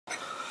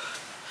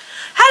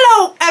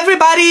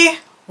everybody,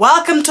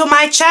 welcome to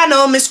my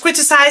channel, Miss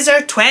Criticizer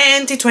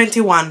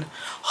 2021.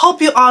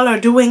 Hope you all are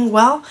doing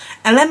well,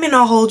 and let me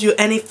not hold you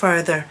any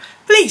further.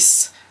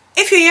 Please,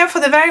 if you're here for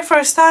the very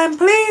first time,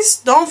 please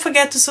don't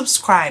forget to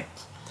subscribe.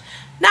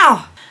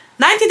 Now,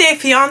 90 Day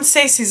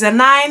Fiancé Season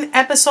 9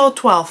 Episode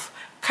 12,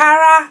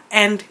 Cara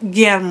and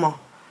Guillermo.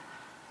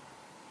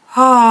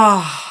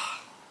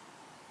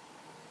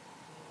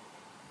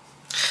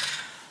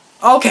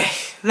 Okay,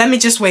 let me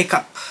just wake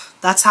up.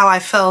 That's how I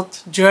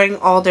felt during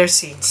all their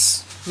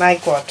scenes. My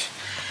God.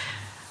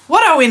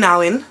 What are we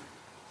now in?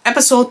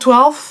 Episode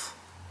 12?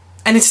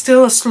 And it's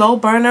still a slow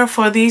burner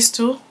for these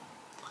two?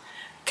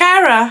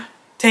 Cara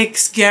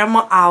takes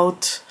Guillermo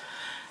out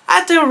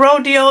at the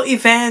rodeo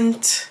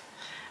event.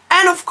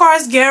 And of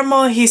course,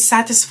 Guillermo, he's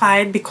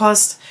satisfied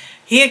because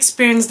he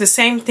experienced the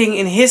same thing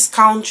in his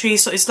country.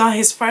 So it's not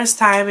his first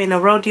time in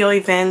a rodeo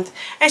event.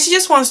 And she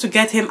just wants to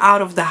get him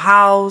out of the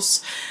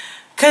house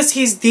because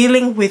he's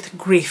dealing with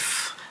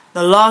grief.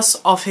 The loss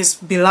of his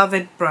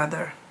beloved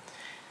brother.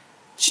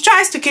 She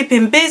tries to keep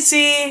him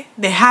busy,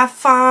 they have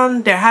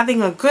fun, they're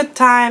having a good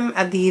time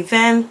at the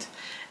event,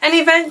 and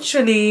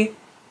eventually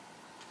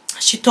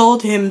she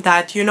told him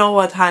that, you know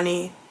what,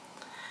 honey,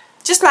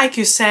 just like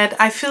you said,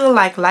 I feel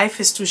like life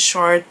is too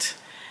short,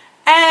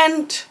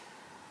 and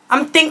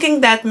I'm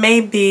thinking that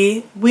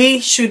maybe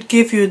we should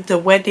give you the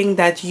wedding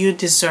that you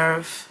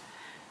deserve.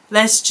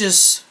 Let's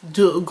just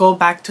go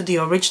back to the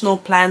original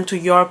plan, to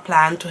your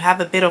plan, to have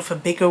a bit of a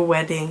bigger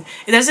wedding.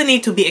 It doesn't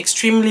need to be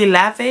extremely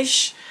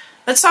lavish,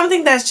 but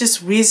something that's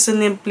just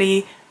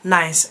reasonably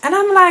nice. And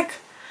I'm like,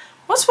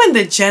 what's with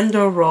the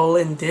gender role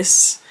in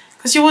this?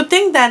 Because you would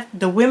think that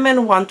the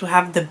women want to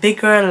have the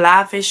bigger,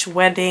 lavish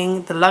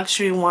wedding, the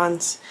luxury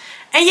ones.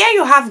 And yeah,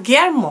 you have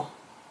Guillermo.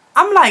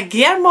 I'm like,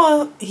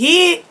 Guillermo,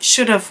 he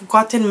should have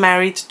gotten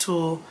married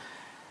to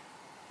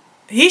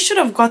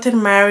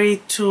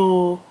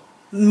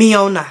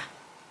Miona.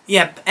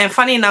 Yep. And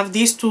funny enough,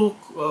 these two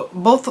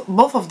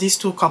both of these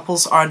two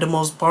couples are the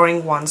most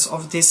boring ones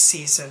of this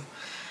season.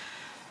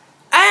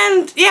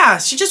 And yeah,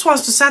 she just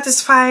wants to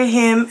satisfy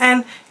him,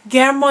 and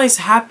Guillermo is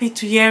happy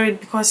to hear it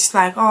because he's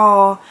like,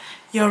 oh,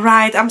 you're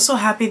right, I'm so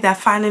happy that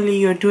finally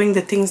you're doing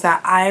the things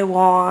that I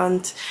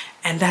want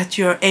and that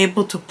you're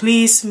able to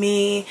please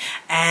me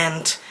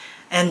and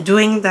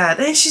doing that.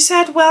 And she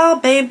said, well,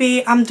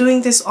 baby, I'm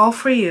doing this all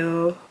for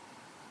you.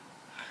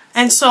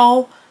 And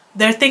so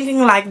they're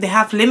thinking like they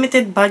have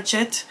limited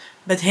budget,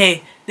 but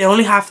hey, they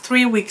only have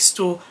 3 weeks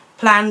to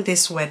plan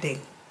this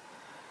wedding.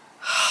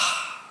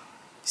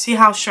 See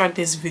how short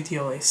this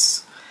video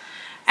is.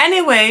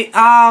 Anyway,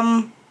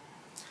 all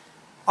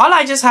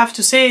I just have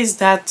to say is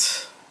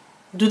that,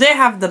 do they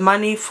have the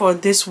money for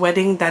this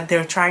wedding that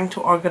they're trying to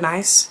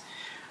organize?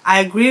 I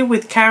agree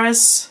with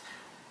Cara's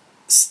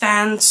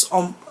stance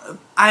on...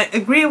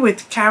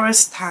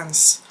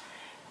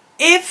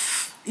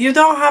 If you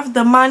don't have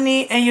the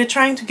money and you're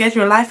trying to get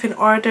your life in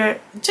order,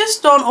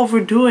 just don't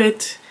overdo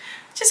it.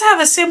 Just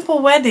have a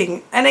simple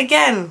wedding. And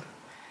again,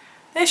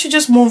 they should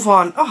just move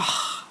on.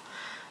 Oh,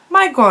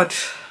 my God.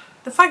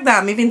 The fact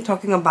that I'm even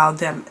talking about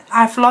them,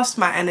 I've lost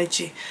my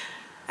energy.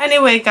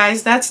 Anyway,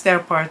 guys, that's their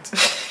part.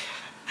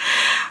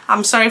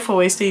 I'm sorry for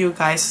wasting you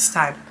guys'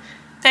 time.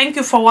 Thank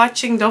you for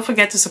watching. Don't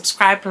forget to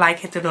subscribe, like,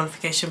 hit the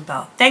notification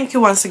bell. Thank you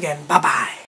once again. Bye-bye.